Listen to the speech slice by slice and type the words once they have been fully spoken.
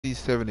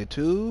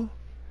Easy72.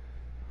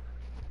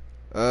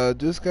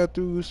 Just got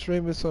through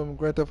streaming some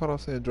Grand Theft Auto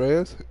San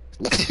Andreas.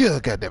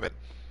 God damn it.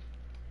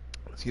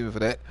 Excuse me for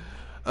that.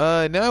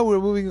 Now we're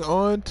moving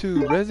on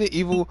to Resident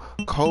Evil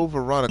Code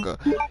Veronica.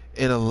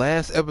 In the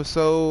last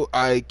episode,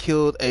 I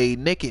killed a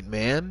naked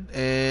man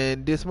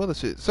and did some other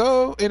shit.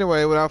 So,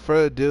 anyway, without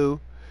further ado,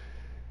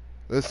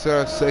 let's set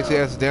our sexy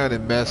ass down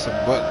and mash some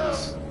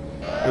buttons.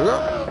 Here we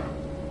go.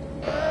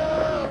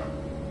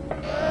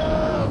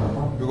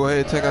 We'll go ahead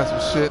and take out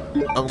some shit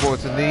I'm going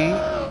to need.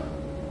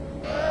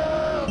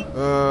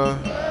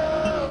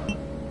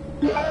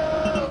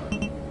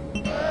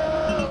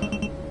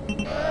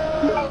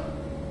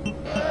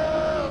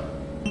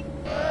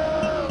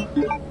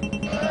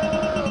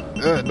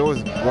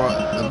 Noise, the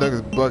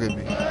nigga's bugging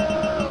me.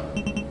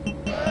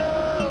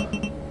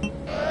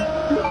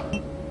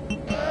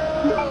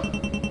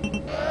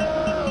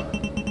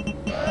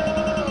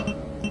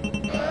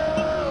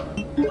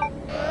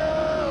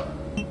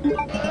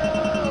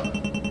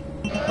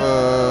 I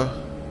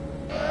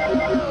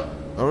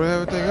don't really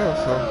have anything else,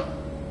 so.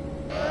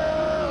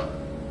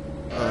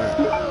 Alright.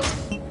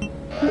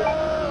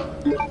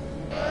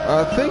 I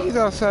think he's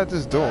outside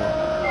this door.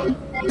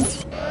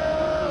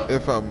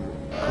 If I'm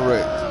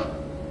correct.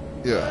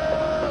 Yeah.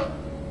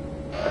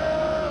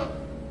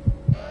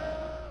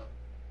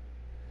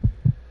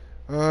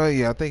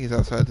 Yeah, I think he's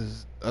outside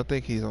this. I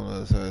think he's on the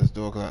other side of this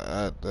door.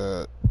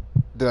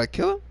 Did I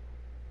kill him?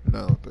 No,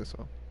 I don't think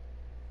so.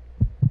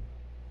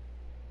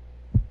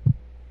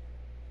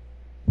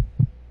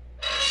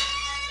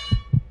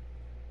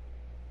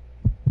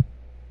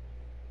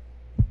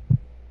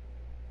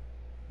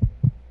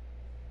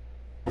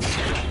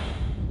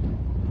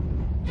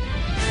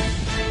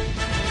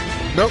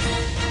 Nope.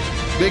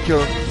 Did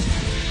kill him.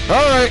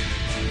 Alright.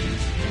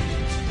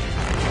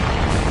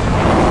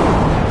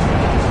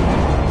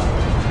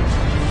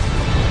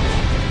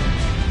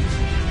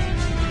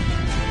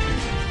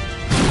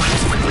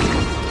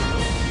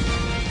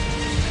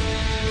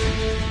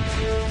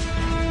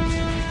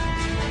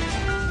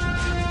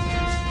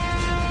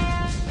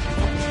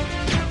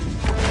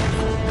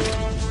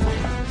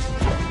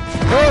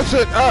 Oh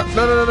shit!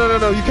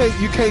 No!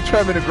 You can't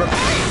trap me in the ground.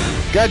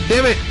 God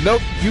damn it!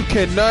 Nope, you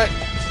cannot.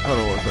 Hold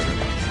on 1 second.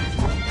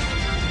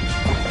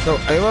 No,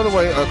 aim other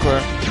way,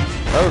 Claire.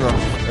 There we go.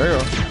 There you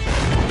go.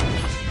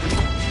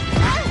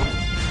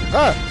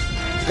 Ah!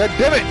 God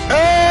damn it!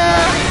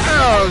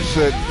 Ah! Oh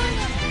shit!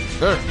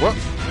 There. What?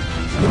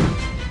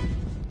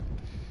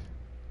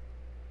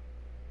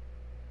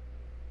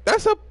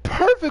 That's a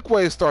perfect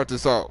way to start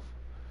this off.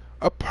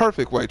 A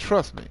perfect way.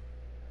 Trust me.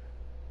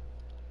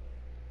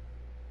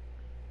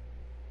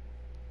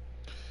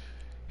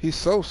 He's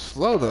so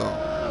slow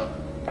though.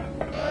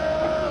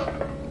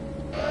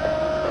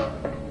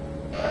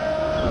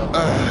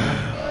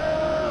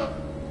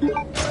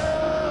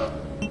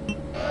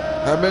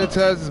 How many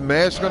times is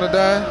Mash gonna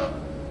die?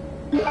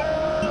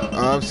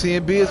 I'm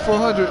seeing B is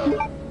 400.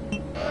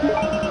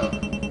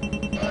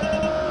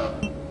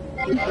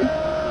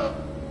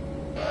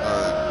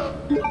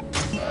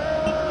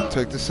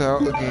 Take this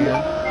out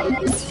again.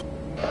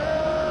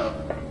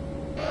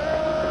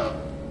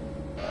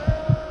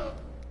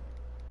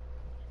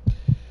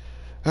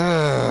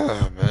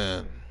 Ah,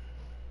 man.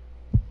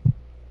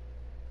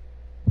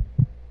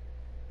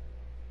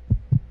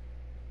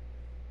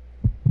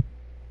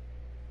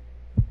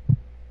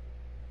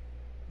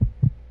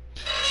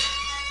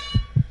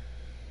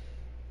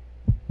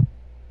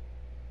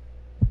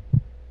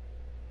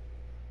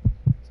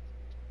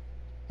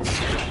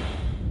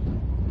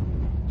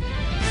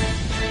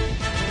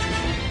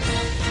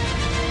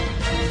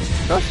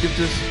 I'll skip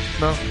this.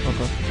 No?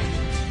 Okay.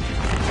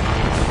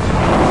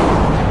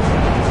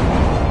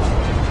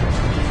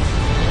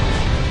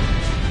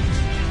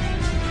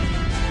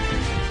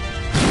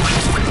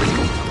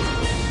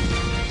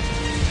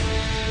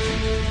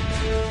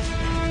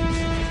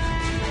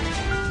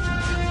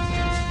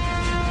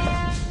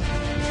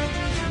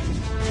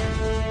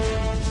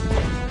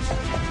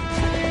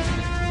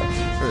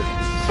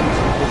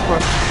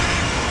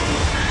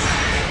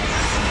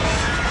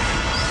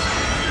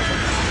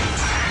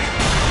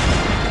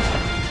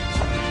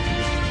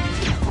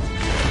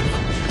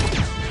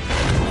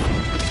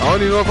 I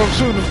don't even know if I'm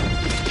shooting.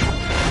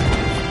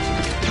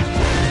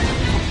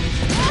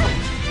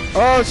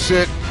 Oh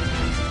shit.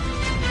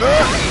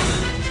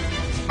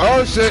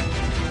 Oh shit.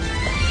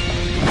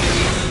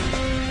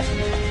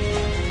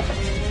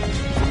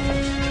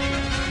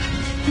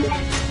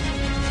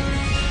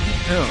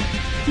 Yeah.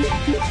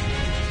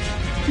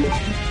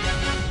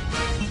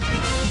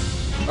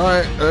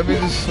 Alright, let me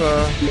just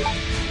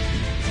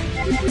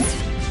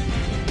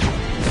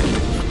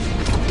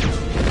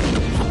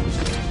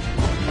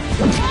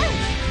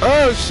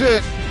oh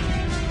shit!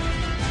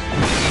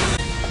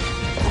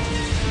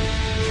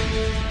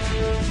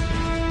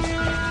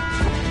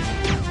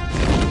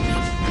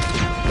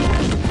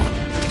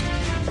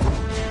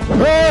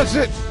 Oh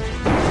shit!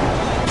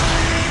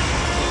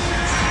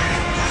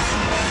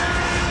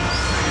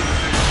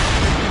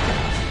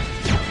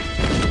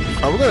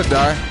 Oh, we're gonna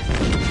die.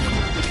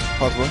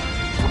 Possibly.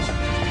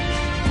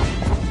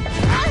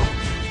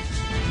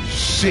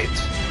 shit.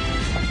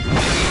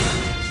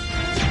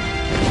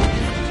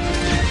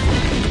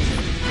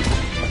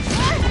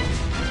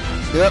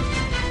 Yep.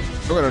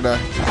 I'm gonna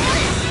die.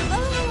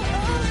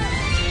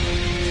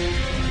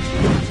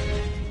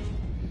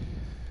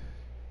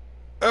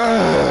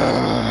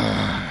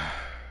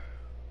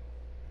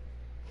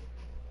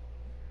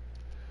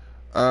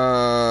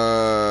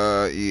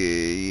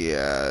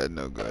 Yeah,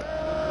 no good.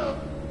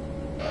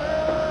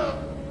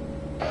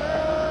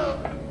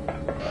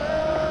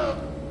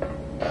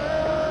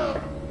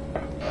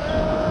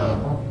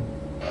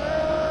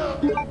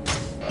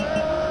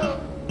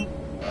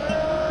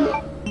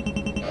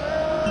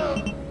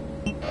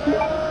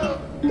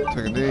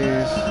 Taking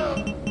these.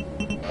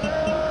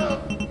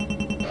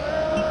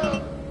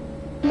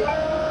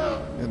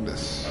 And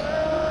this.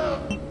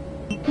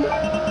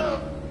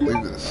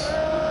 Leave this.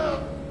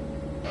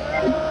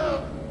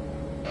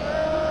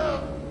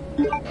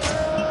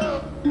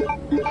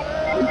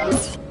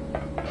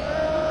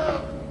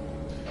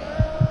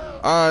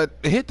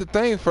 Hit the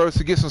thing first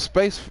to get some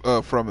space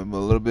from him a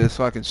little bit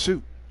so I can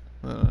shoot.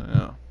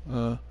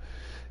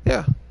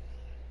 Yeah.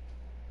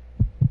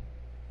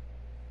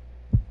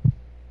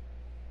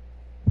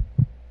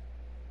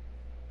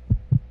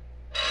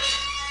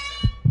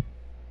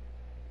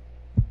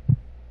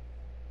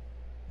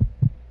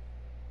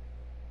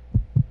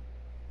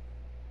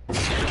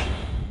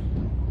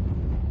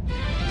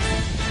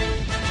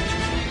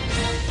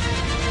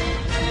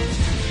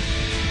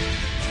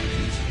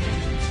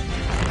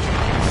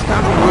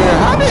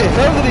 How the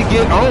hell did he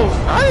get on?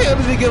 How the hell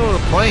did he get on the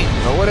plane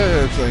or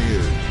whatever that thing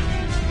is?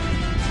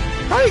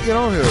 How did he get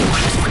on here?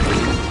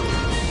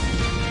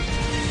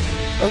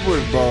 That's where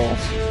his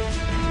balls.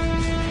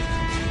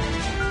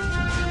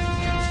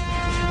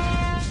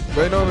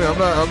 But you know me, I'm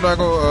not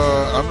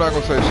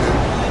gonna say shit.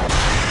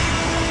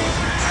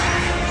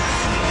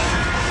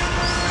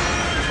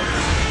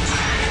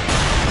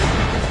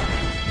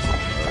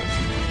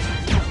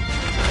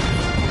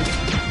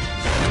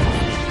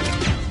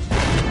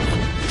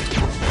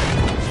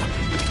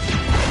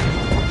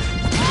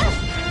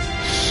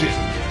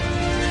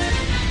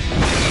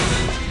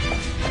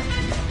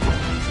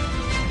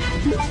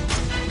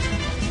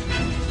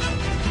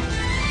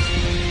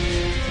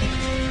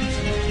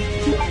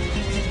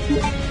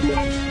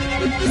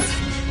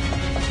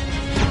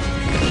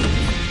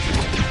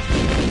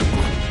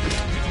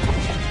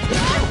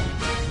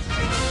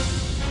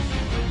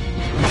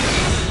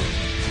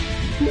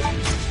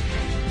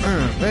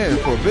 Man,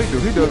 for a big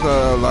dude, he does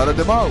a lot of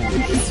damage.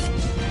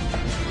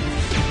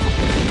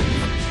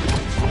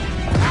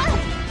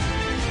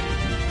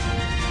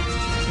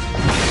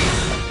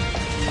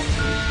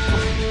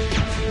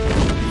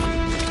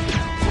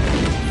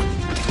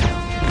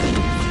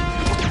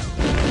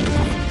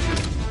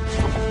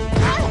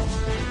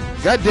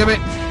 God damn it!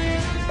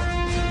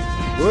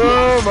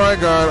 Oh my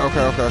god!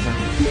 Okay.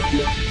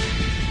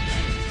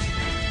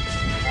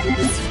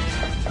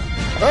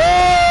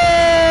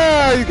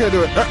 Ah! You can't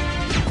do it.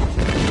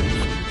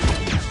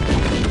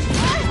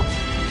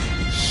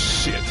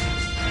 Shit!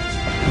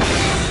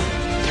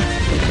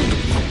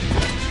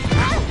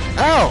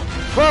 Ow!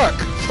 Fuck!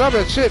 Stop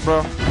that shit,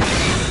 bro!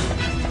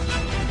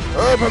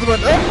 Oh, press the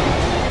button.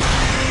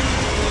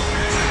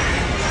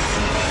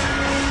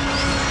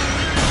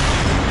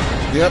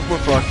 Yep, we're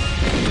fucked.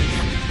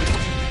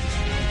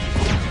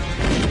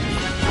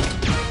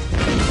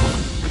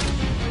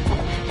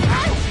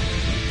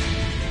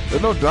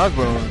 There's no dodge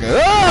button on this game.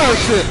 Oh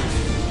shit!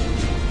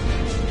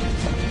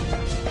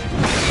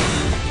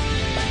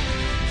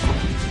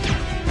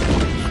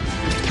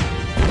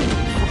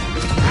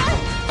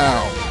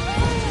 Ow.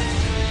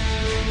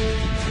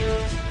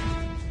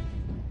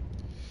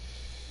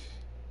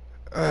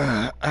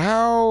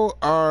 How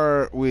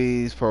are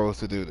we supposed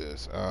to do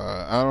this?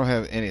 I don't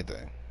have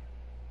anything.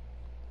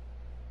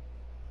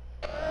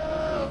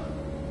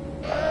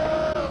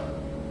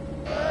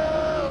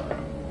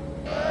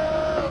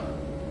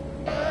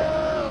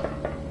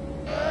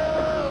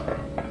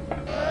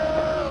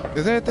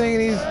 Is there anything in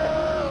these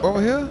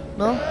over here?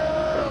 No?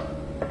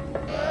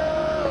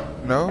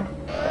 No?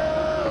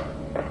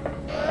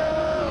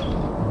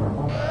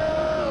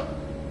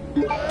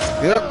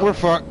 Yep, we're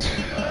fucked.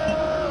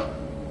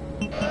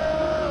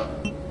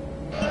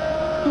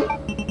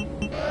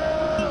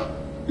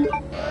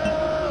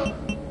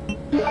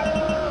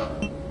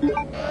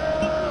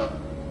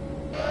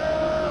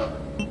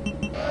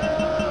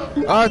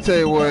 I'll tell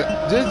you what,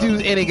 just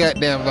use any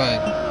goddamn thing.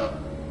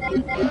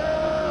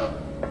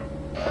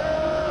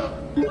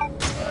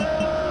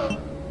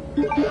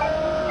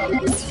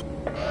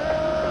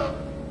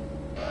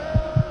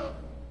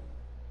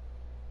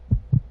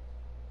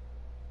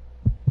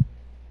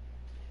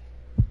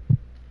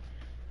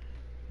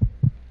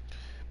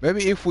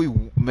 Maybe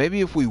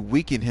if we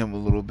weaken him a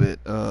little bit,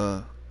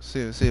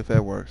 see if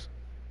that works.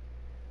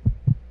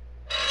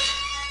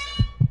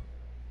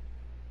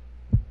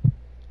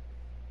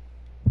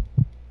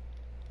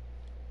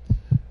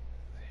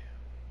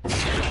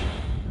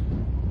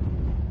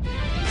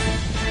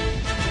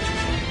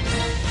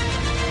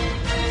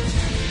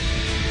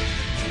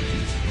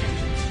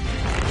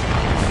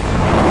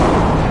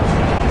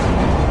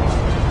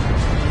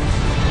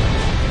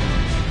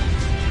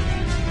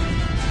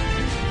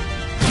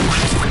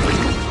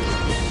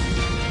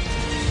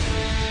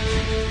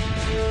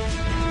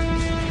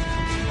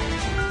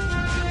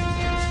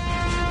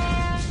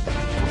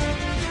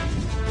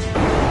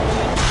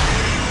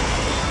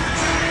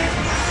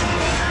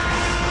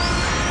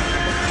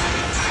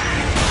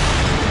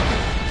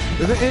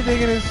 there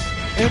anything in this?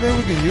 Anything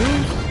we can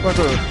use? Like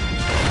a...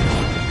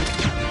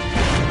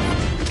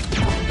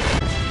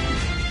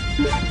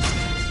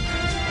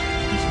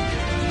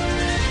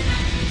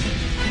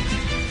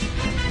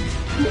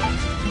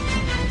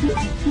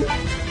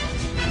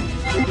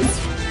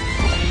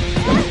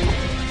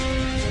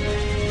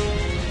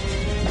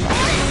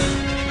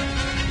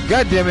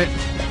 God damn it.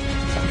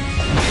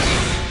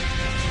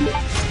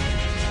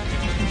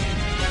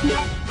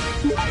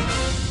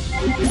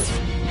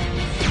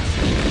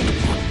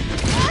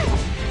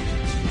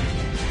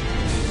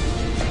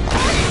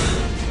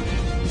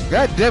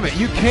 God damn it,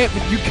 you can't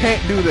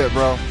do that,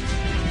 bro.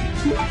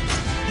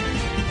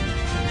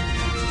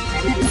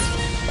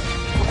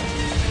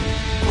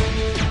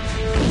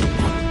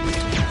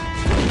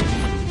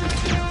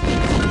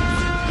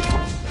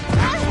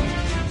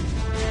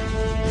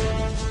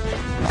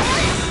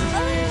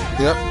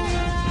 Yep.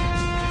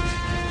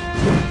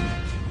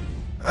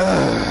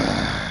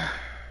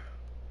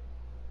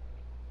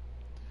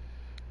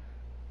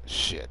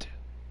 Shit.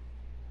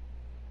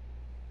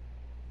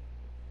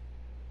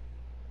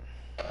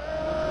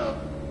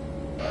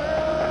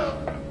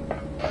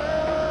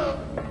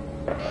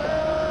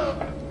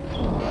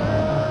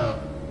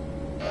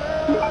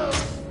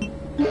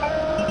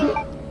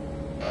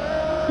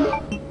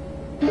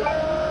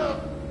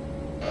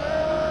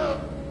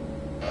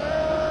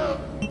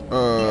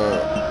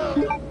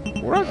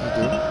 What else to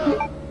do?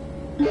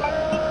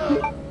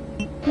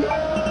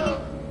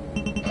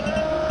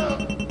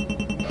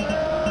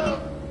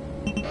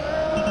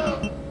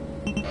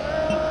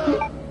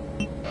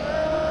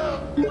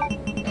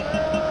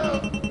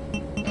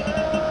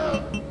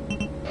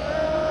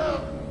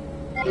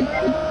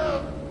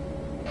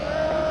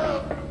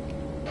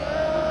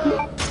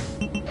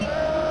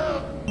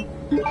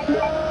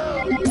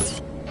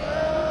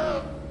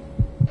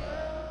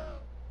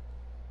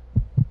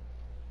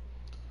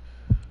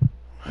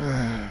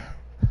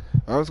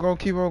 I was gonna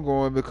keep on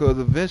going because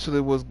eventually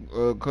what's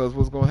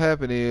gonna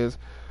happen is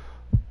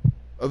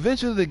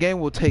eventually the game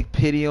will take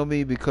pity on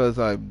me because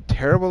I'm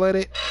terrible at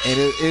it, and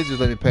it just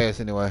let me pass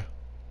anyway.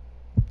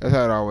 That's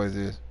how it always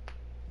is.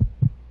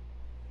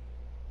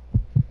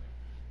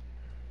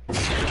 The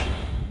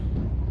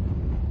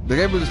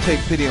game will just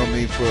take pity on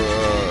me for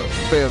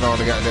failing all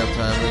the goddamn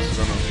time. It's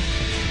gonna...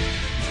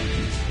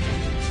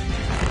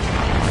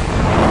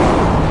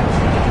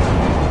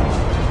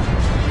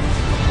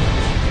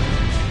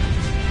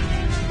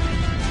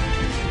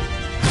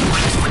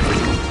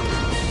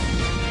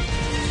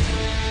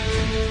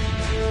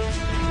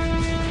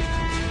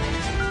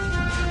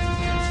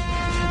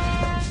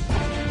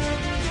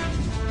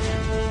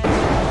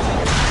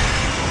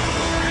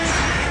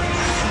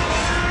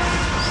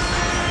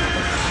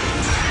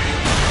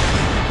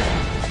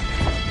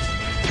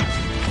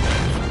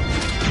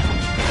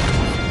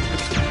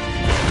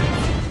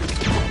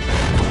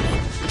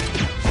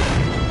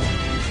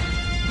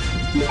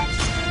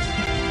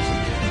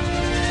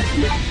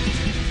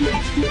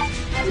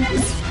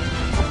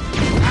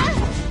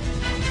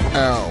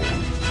 Ow.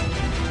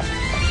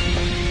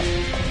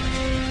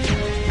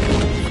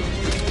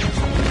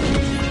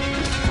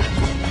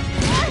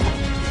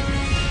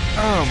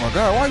 Oh my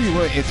god, why you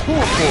went in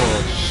school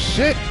for?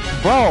 Shit,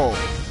 bro.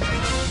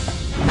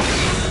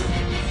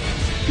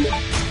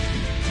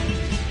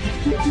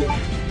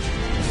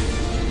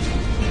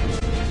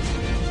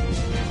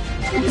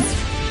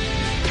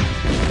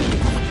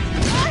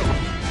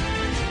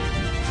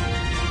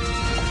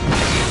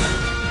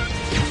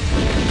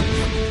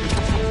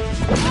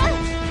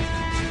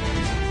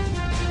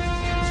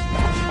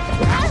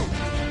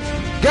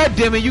 God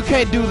damn it, you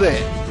can't do that.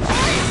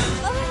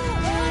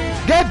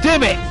 God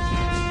damn it.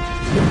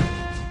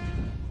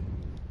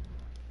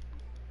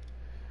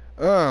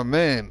 Oh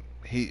man,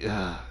 he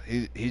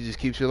just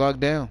keeps you locked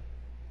down.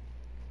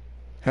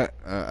 I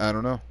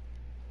don't know.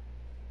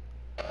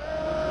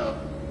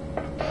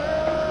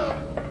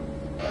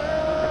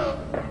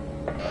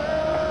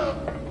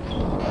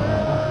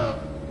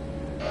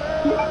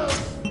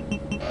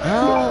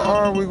 How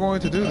are we going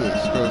to do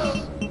this?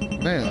 Because,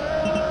 man.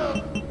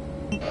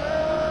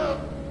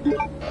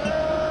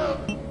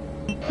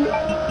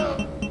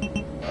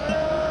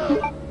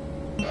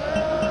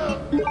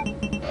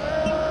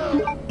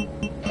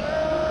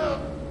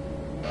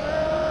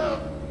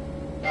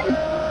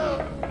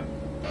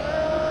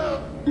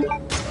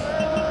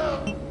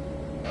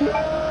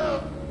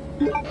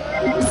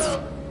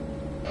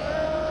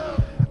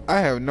 I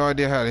have no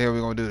idea how the hell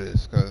we're gonna do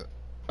this. Cause,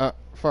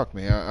 fuck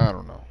me, I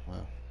don't know.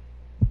 Well.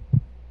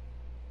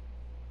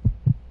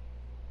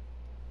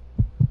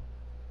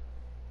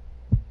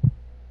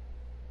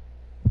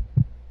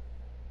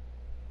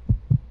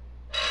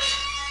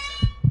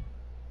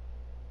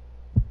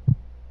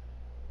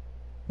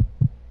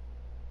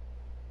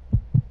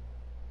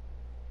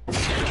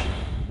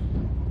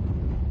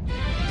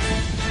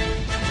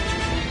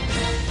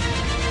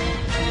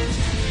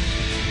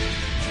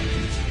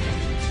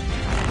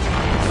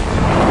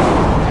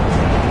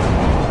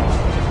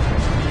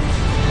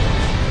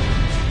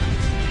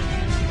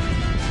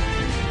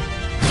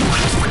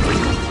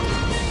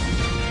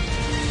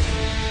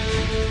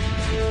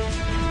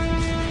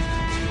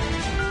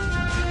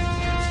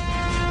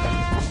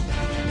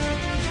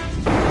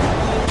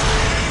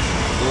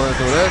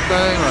 that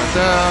thing right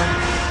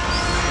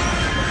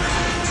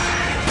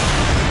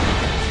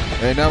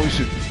there. And now we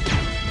should.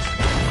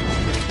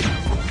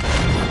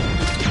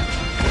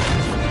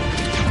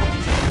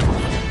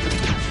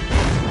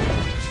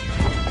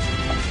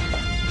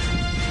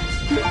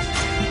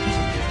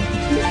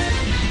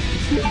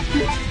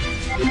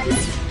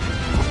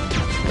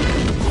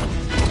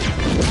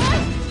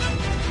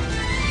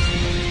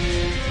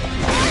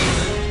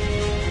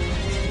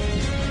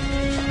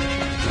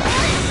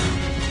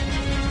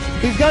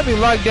 He's got me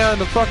locked down in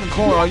the fucking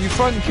corner. Are you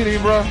fucking kidding me,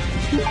 bro?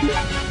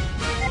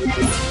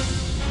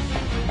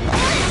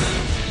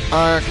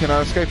 I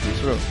cannot escape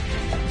this, really.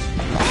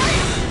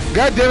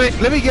 God damn it!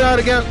 Let me get out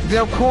of the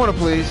damn corner,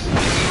 please.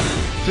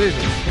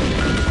 Jesus.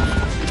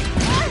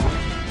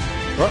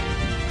 What?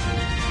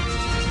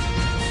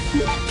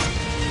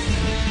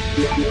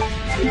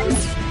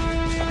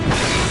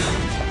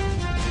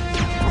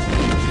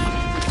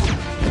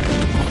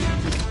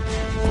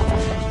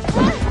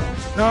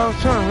 No, I was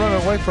trying to run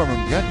away from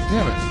him. God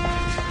damn it.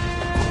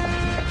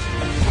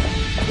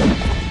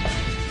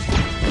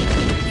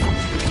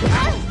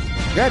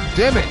 God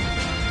damn it.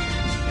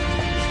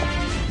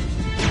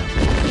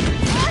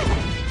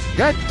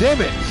 God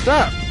damn it.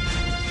 Stop.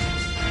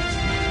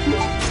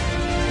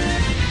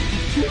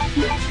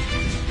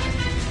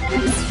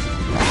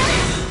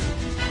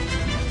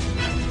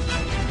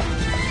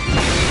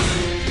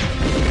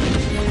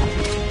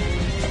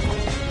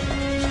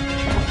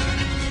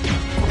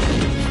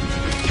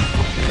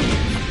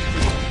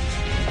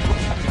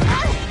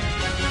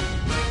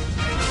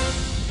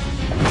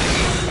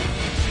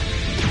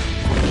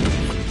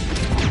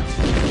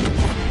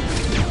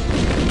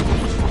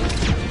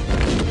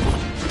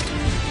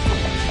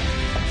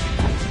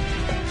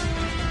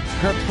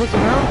 Push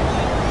him out?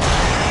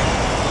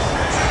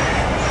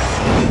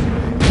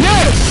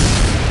 Yes!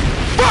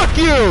 Fuck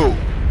you!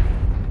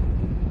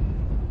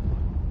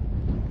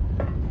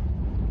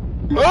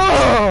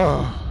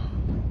 Oh!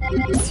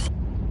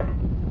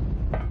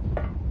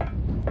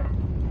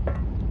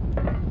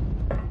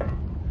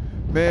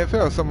 Man, if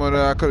there was someone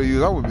that I could have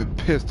used, I would have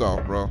been pissed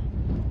off, bro.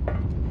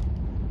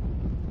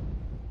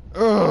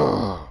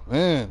 Oh,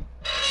 man.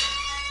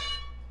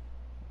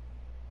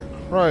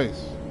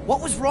 Christ.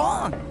 What was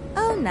wrong?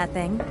 Oh,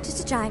 nothing.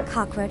 Just a giant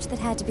cockroach that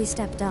had to be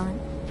stepped on.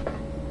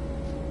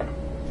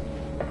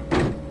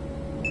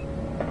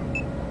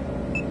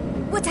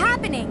 What's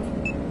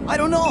happening? I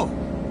don't know.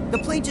 The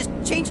plane just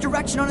changed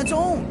direction on its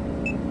own.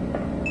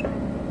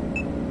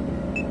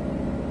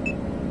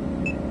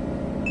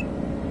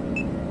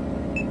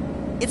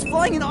 It's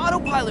flying in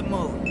autopilot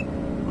mode.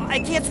 I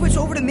can't switch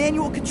over to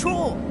manual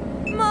control.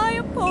 My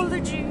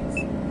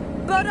apologies,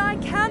 but I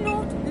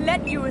cannot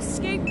let you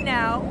escape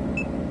now.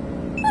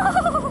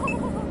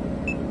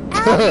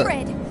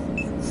 Alfred!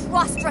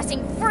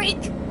 Cross-dressing freak!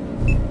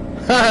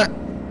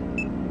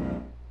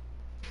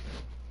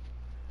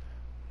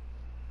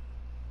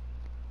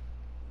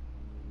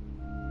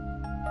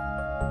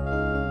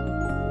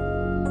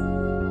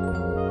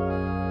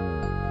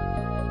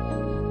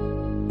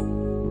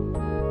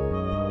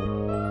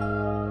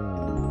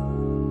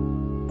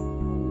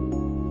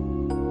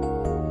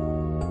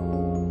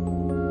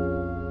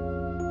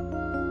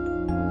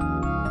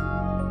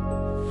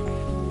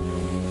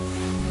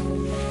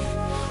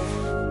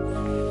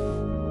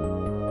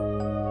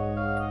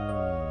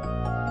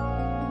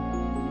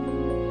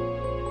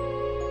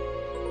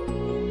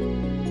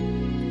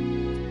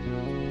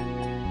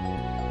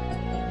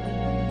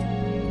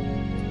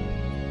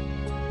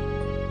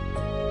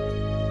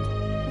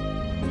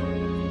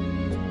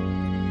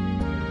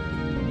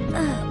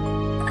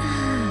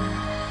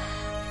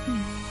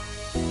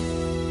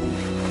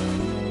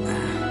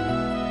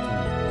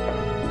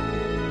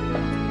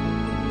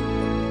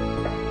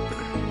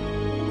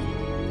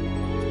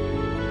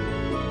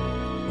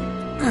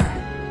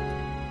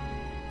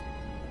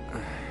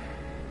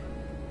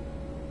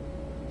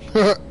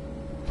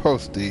 Poor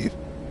Steve.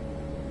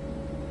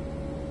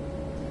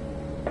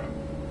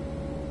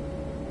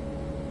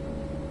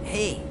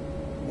 Hey,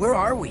 where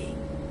are we?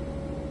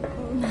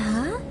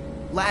 Huh?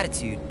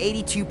 Latitude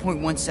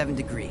 82.17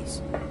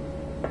 degrees.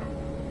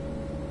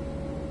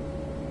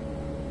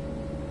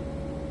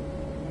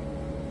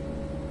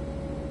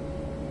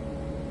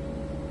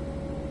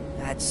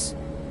 That's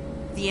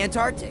the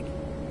Antarctic.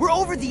 We're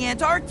over the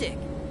Antarctic.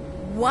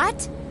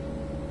 What?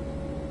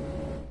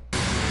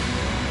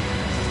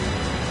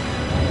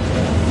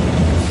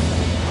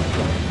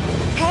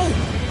 Hey,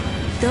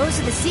 those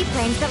are the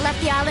seaplanes that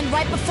left the island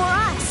right before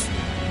us.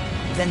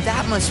 Then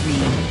that must mean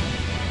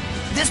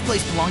this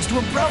place belongs to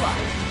Umbrella.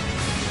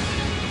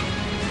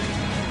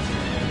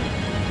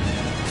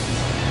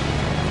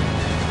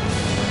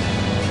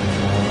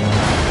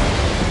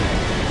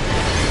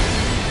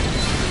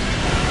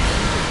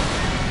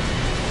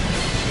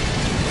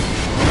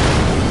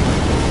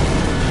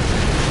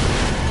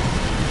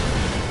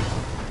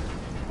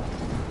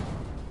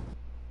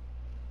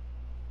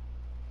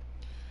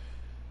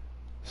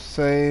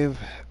 Save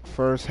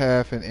first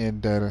half and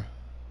end data.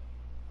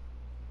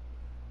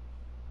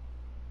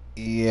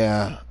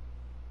 Yeah.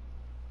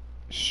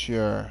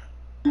 Sure.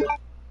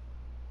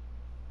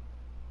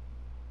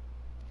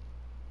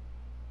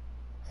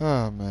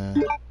 Oh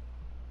man.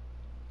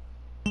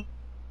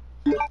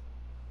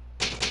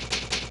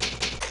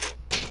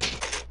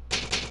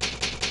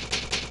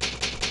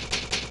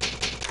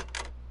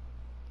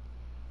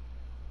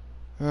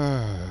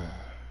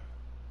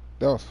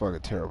 That was fucking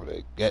terrible.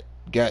 That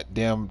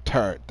goddamn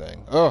Tyrant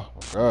thing. Oh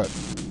my god.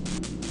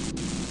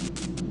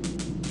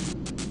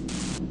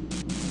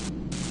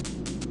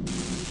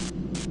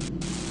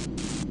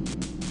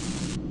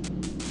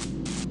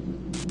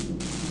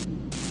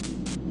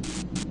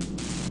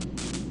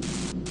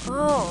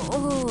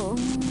 Oh.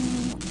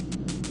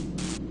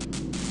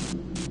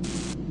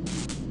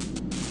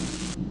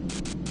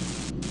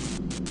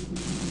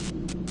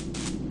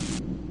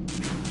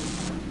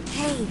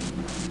 Hey,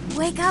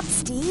 wake up,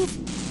 Steve.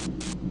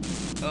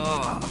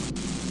 Oh.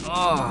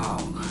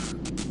 Oh.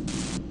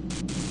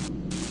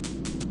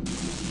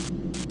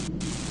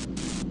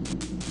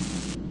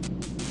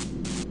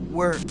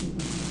 We're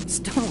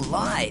still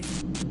alive.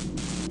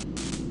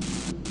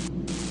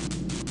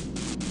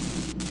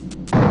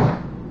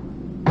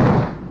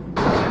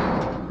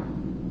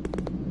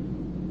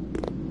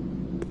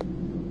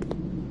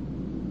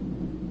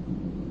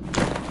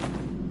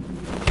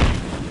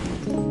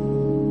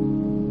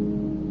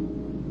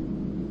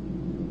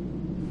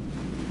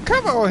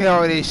 Come on here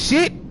with this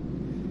shit.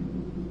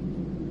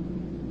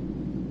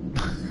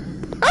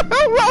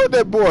 What's wrong with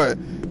that boy?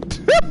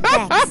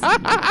 Thanks.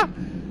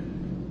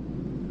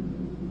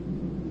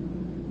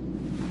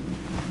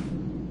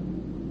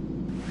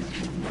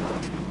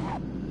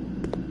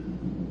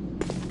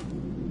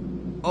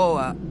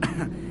 Oh,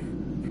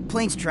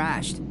 plane's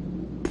trashed.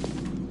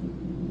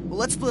 Well,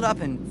 let's split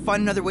up and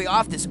find another way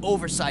off this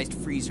oversized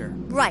freezer.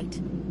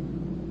 Right.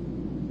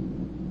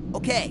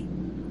 Okay,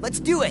 let's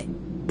do it.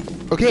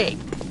 Okay.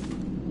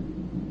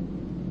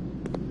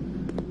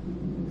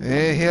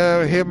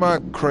 And here my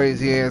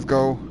crazy ass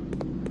go.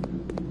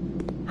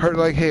 Hurt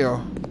like hell.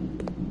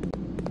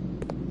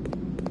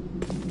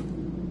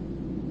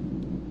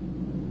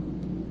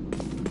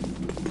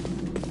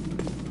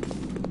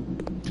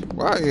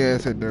 Why your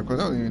ass sitting there? Cause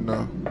I don't even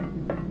know.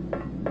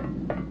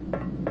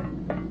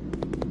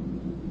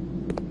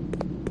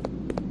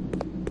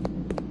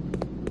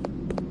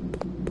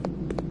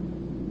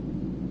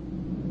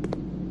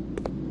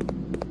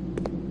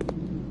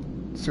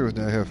 Let's see what's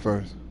down here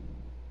first.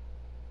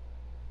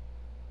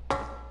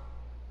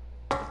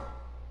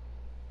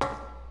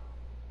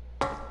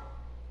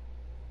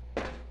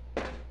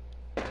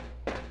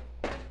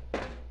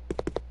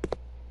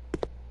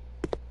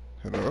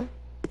 Hello?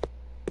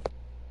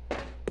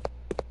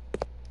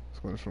 Let's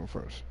go this room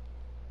first.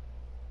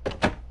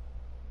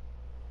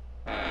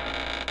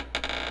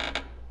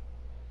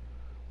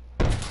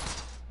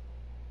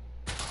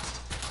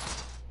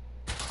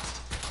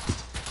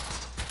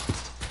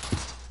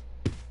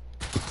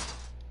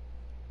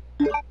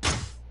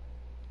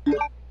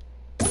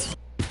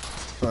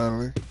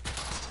 Finally.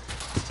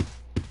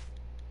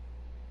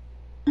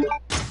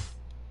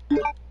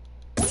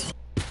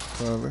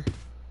 Finally.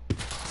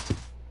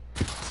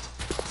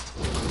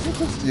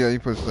 Yeah, you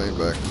put the thing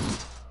back.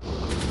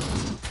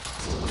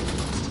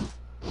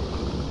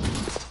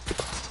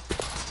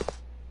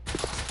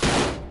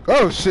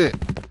 Oh shit!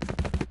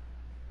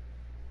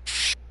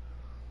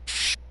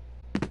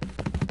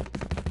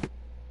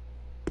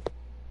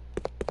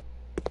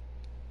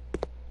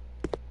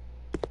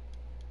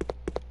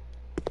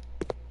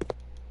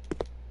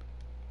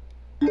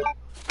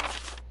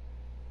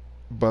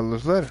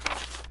 Butler's letter.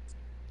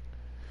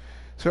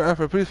 Sir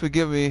Alfred, please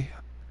forgive me,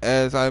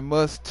 as I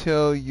must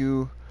tell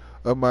you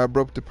of my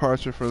abrupt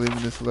departure for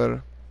leaving this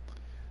letter.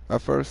 I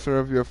first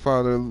served your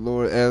father,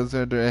 Lord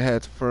Alexander, and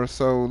had for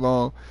so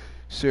long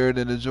shared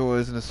in the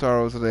joys and the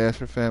sorrows of the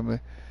Ashford family.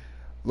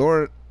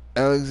 Lord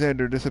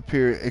Alexander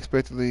disappeared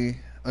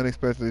unexpectedly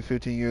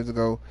 15 years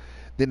ago.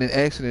 Then an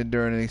accident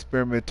during an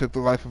experiment took the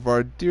life of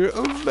our dear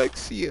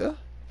Alexia.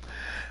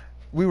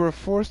 We were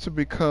forced to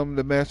become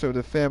the master of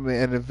the family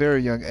at a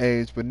very young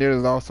age, but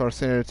nearly lost our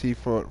sanity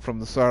from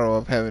the sorrow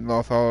of having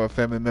lost all our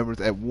family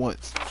members at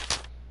once.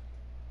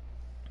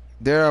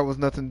 There was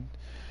nothing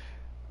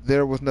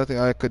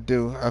I could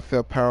do. I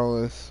felt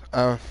powerless.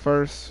 I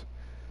first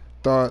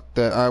thought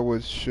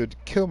that should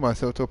kill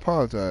myself to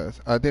apologize.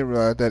 I didn't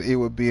realize that it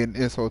would be an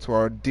insult to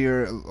our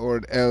dear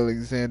Lord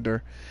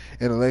Alexander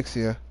and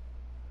Alexia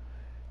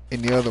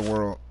in the other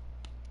world.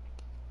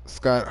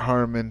 Scott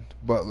Harmon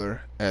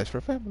Butler,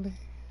 Ashford family.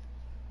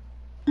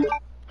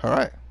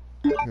 Alright.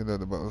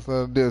 Another Butler.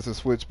 So there's a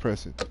switch,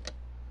 press it.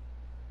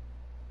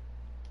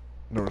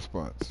 No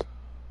response.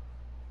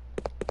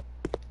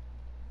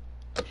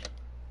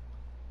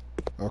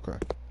 Okay.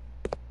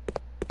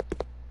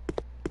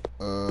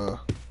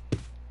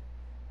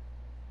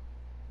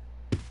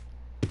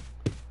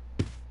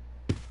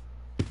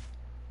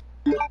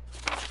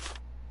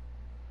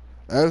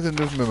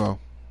 Alexander's memo.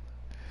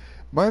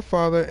 My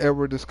father,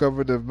 Edward,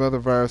 discovered the mother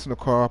virus in the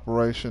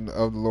cooperation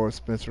of the Lord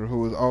Spencer, who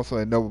was also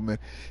a nobleman.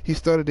 He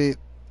studied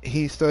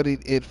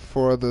it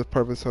for the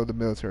purpose of the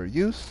military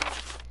use.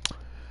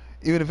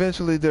 Even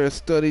eventually, their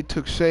study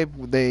took shape.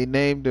 They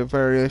named the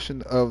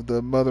variation of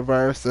the mother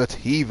virus the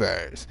T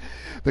virus.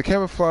 To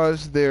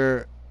camouflage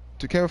their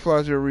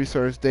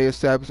research, they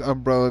established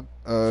Umbrella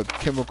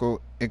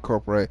Chemical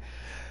Incorporated.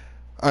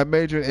 I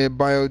majored in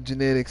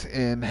biogenetics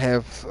and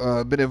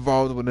have been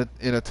involved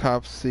in a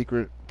top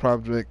secret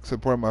project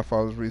supporting my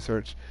father's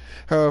research.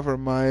 However,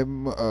 my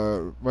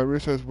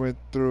research went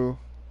through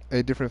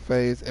a different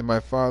phase, and my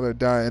father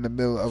died in the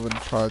middle of a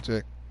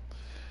project.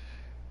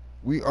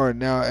 We are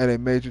now at a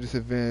major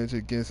disadvantage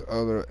against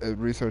other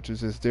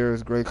researchers as there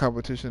is great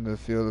competition in the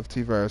field of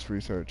T-virus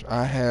research.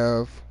 I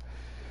have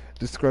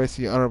disgraced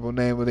the honorable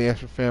name of the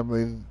Asher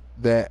family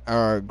that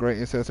our great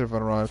ancestor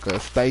Veronica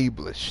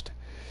established.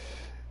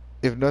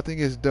 If nothing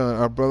is done,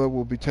 our brother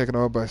will be taken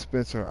over by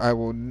Spencer.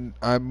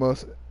 I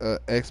must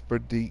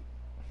expedite.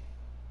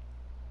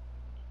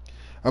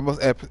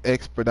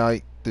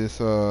 Expedite this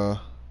the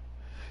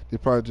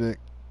project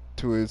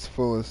to its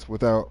fullest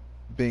without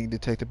being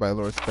detected by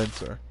Lord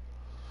Spencer.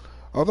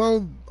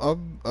 Although,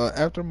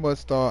 after much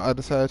thought, I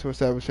decided to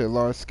establish a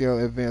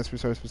large-scale advanced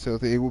research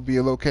facility. It will be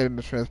located in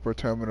the transport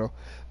terminal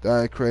that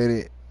I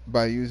created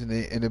by using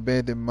an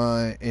abandoned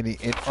mine in the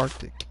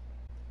Antarctic.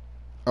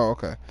 Oh,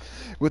 okay.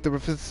 With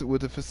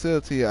the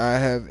facility, I'll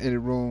have a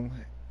room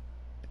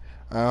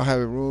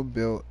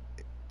built.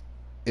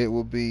 It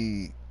will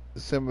be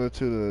similar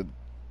to the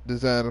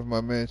design of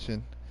my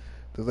mansion,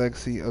 the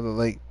legacy of the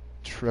late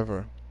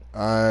Trevor.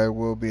 I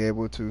will be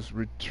able to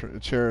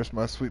cherish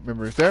my sweet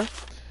memories there.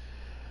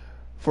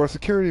 For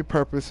security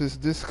purposes,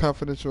 this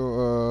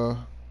confidential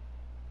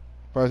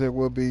project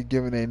will be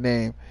given a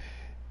name.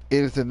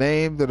 It is the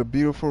name of the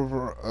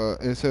beautiful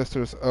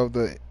ancestors of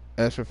the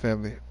Asher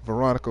family,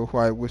 Veronica, who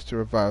I wish to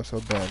revive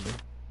so badly.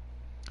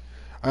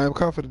 I am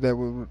confident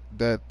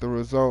that the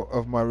result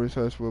of my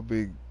research will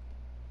be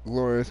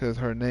glorious as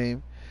her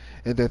name,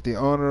 and that the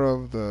honor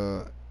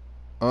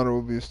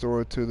will be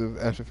restored to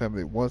the Asher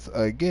family once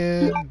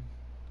again.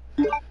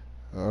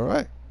 All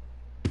right.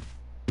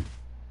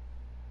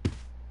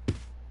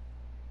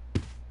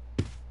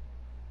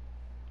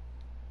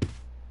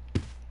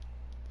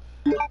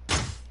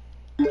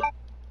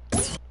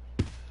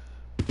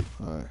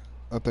 Alright,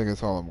 I think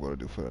that's all I'm going to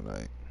do for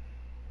tonight.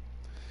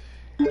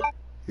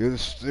 It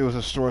was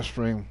a short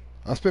stream.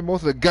 I spent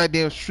most of the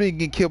goddamn stream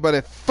getting killed by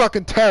that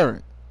fucking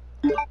Tyrant.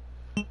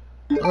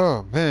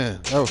 Oh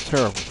man, that was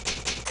terrible.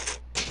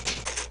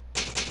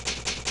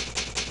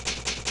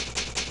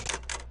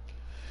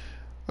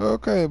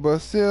 Okay, but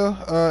still,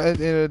 at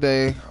the end of the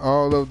day,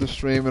 all of the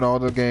stream and all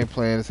the game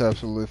playing is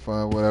absolutely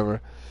fun,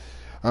 whatever.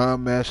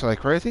 Mash like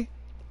crazy.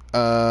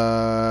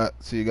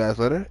 See you guys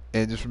later,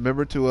 and just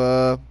remember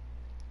to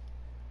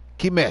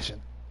keep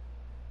mashing.